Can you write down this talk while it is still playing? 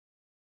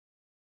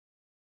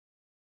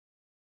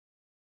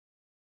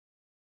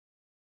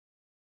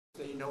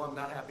They know I'm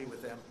not happy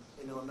with them.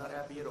 They know I'm not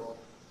happy at all.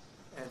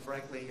 And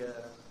frankly,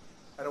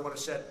 I don't want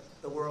to set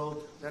the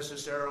world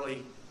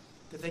necessarily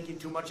to thinking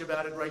too much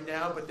about it right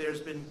now, but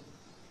there's been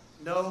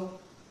no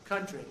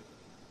country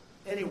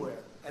anywhere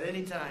at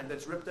any time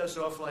that's ripped us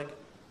off like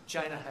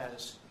China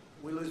has.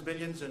 We lose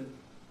billions and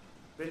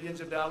billions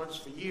of dollars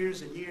for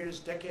years and years,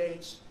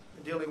 decades,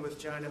 in dealing with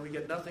China. We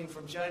get nothing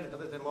from China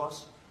other than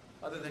loss,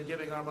 other than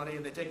giving our money,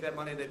 and they take that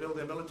money and they build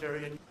their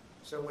military. And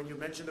so when you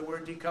mention the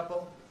word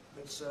decouple,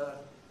 it's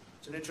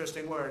an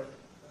interesting word.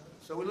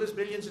 So we lose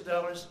billions of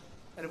dollars,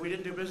 and if we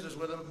didn't do business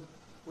with them,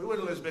 we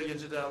wouldn't lose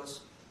billions of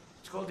dollars.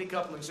 It's called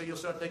decoupling, so you'll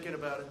start thinking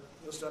about it.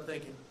 You'll start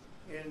thinking.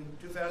 In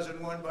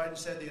 2001, Biden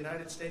said the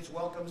United States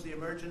welcomes the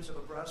emergence of a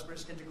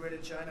prosperous,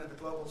 integrated China on the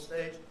global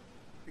stage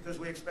because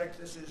we expect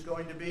this is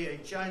going to be a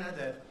China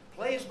that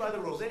plays by the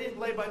rules. They didn't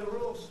play by the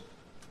rules.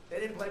 They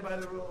didn't play by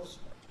the rules.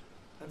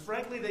 And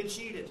frankly, they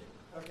cheated.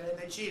 Okay,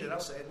 they cheated. I'll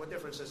say it. What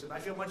difference is it? I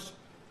feel much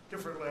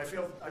differently.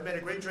 I made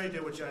a great trade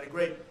deal with China.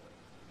 Great.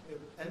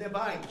 And they're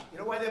buying. You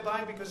know why they're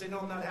buying? Because they know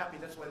I'm not happy.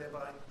 That's why they're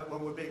buying.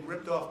 When we're being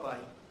ripped off by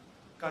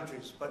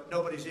countries, but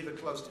nobody's even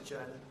close to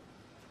China.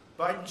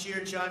 Biden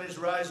cheered China's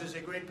rise as a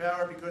great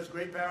power because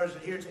great powers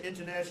adhere to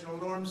international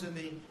norms in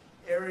the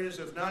areas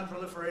of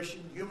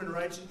non-proliferation, human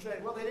rights, and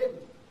trade. Well, they didn't.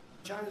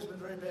 China's been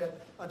very bad,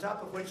 on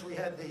top of which we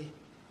had the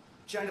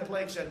China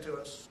plague sent to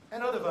us,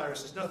 and other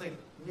viruses, nothing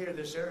near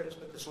this area,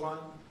 but the swine.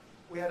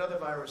 We had other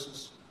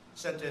viruses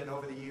sent in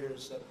over the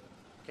years that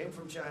came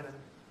from China.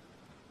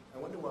 I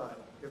wonder why.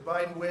 If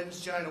Biden wins,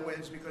 China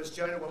wins, because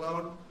China will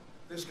own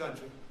this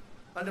country.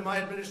 Under my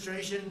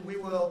administration, we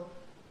will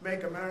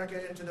make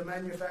America into the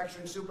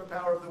manufacturing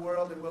superpower of the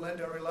world, and we'll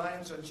end our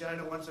reliance on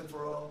China once and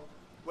for all.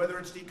 Whether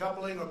it's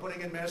decoupling or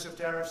putting in massive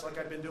tariffs like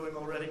I've been doing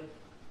already,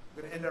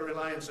 we're going to end our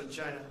reliance on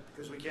China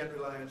because we can't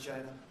rely on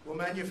China. We'll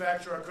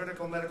manufacture our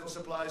critical medical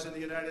supplies in the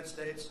United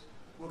States.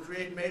 We'll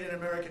create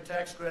made-in-America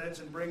tax credits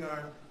and bring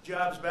our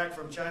jobs back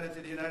from China to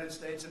the United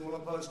States, and we'll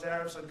impose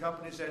tariffs on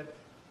companies that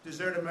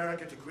desert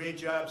America to create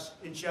jobs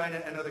in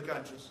China and other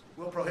countries.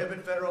 We'll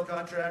prohibit federal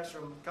contracts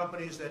from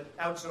companies that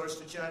outsource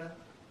to China,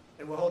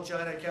 and we'll hold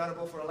China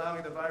accountable for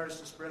allowing the virus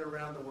to spread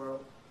around the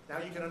world. Now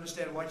you can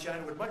understand why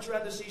China would much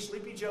rather see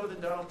Sleepy Joe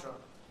than Donald Trump.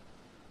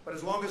 But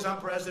as long as I'm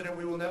president,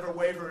 we will never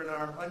waver in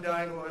our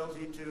undying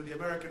loyalty to the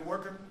American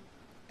worker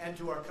and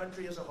to our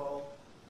country as a whole.